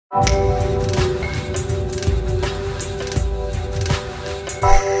Hey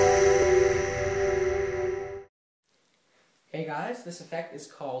guys, this effect is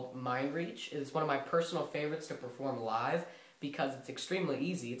called Mindreach. It's one of my personal favorites to perform live because it's extremely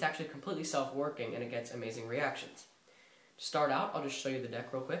easy. It's actually completely self-working and it gets amazing reactions. To start out, I'll just show you the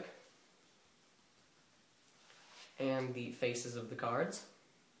deck real quick. And the faces of the cards.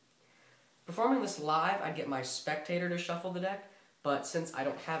 Performing this live, I'd get my spectator to shuffle the deck, but since I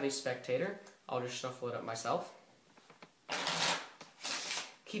don't have a spectator, I'll just shuffle it up myself.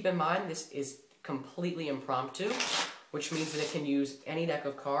 Keep in mind, this is completely impromptu, which means that it can use any deck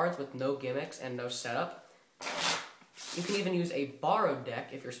of cards with no gimmicks and no setup. You can even use a borrowed deck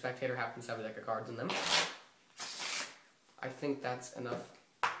if your spectator happens to have a deck of cards in them. I think that's enough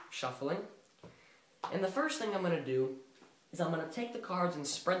shuffling. And the first thing I'm going to do is I'm going to take the cards and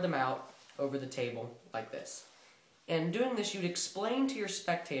spread them out over the table like this. And doing this, you'd explain to your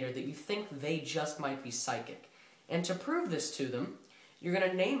spectator that you think they just might be psychic. And to prove this to them, you're going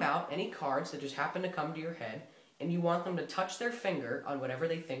to name out any cards that just happen to come to your head, and you want them to touch their finger on whatever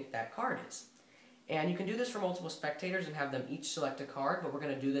they think that card is. And you can do this for multiple spectators and have them each select a card, but we're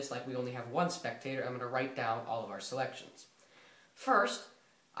going to do this like we only have one spectator. I'm going to write down all of our selections. First,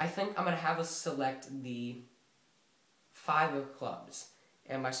 I think I'm going to have us select the 5 of clubs.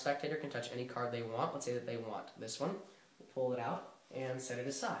 And my spectator can touch any card they want. Let's say that they want this one. We'll pull it out and set it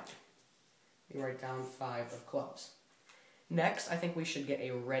aside. We write down 5 of clubs. Next, I think we should get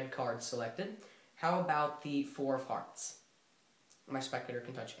a red card selected. How about the 4 of hearts? My spectator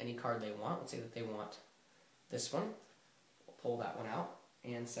can touch any card they want. Let's say that they want this one. We'll pull that one out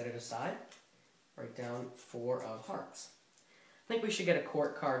and set it aside. Write down 4 of hearts. I think we should get a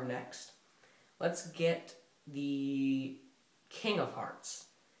court card next. Let's get the King of Hearts.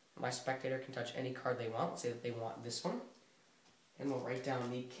 My spectator can touch any card they want. Let's say that they want this one. And we'll write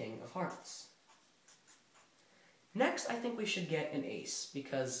down the King of Hearts. Next, I think we should get an ace,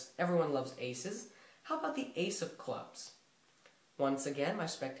 because everyone loves aces. How about the Ace of Clubs? Once again, my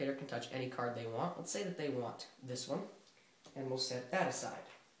spectator can touch any card they want. Let's say that they want this one, and we'll set that aside.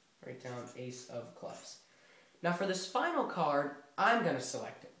 Write down Ace of Clubs. Now for this final card, I'm going to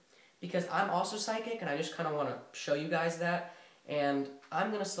select it, because I'm also psychic, and I just kind of want to show you guys that, and I'm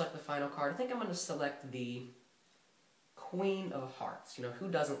going to select the final card. I think I'm going to select the Queen of Hearts. You know, who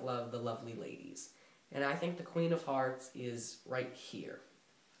doesn't love the lovely ladies? And I think the Queen of Hearts is right here.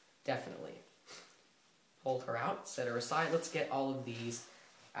 Definitely. Pull her out, set her aside. Let's get all of these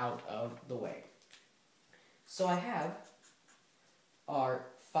out of the way. So I have our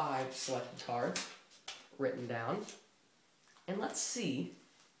 5 selected cards written down. And let's see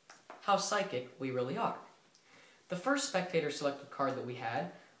how psychic we really are. The first spectator selected card that we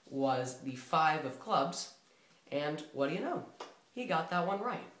had was the 5 of clubs. And what do you know? He got that one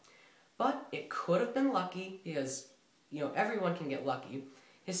right. But it could have been lucky because, you know, everyone can get lucky.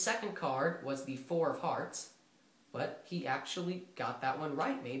 His second card was the 4 of hearts, but he actually got that one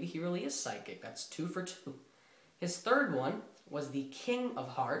right. Maybe he really is psychic. That's 2 for 2. His third one was the King of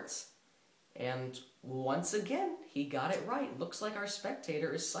Hearts, and once again, he got it right. Looks like our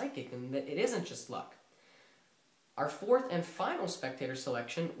spectator is psychic, and that it isn't just luck. Our fourth and final spectator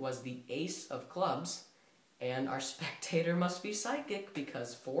selection was the Ace of Clubs, and our spectator must be psychic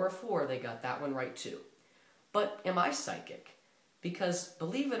because 4 of 4, they got that one right too. But am I psychic? Because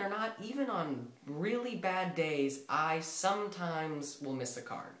believe it or not, even on really bad days, I sometimes will miss a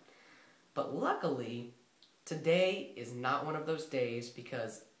card. But luckily, today is not one of those days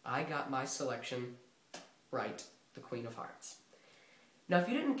because I got my selection right, the Queen of Hearts. Now, if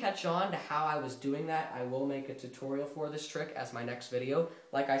you didn't catch on to how I was doing that, I will make a tutorial for this trick as my next video.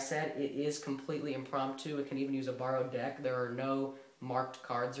 Like I said, it is completely impromptu. It can even use a borrowed deck. There are no marked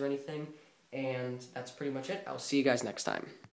cards or anything. And that's pretty much it. I'll see you guys next time.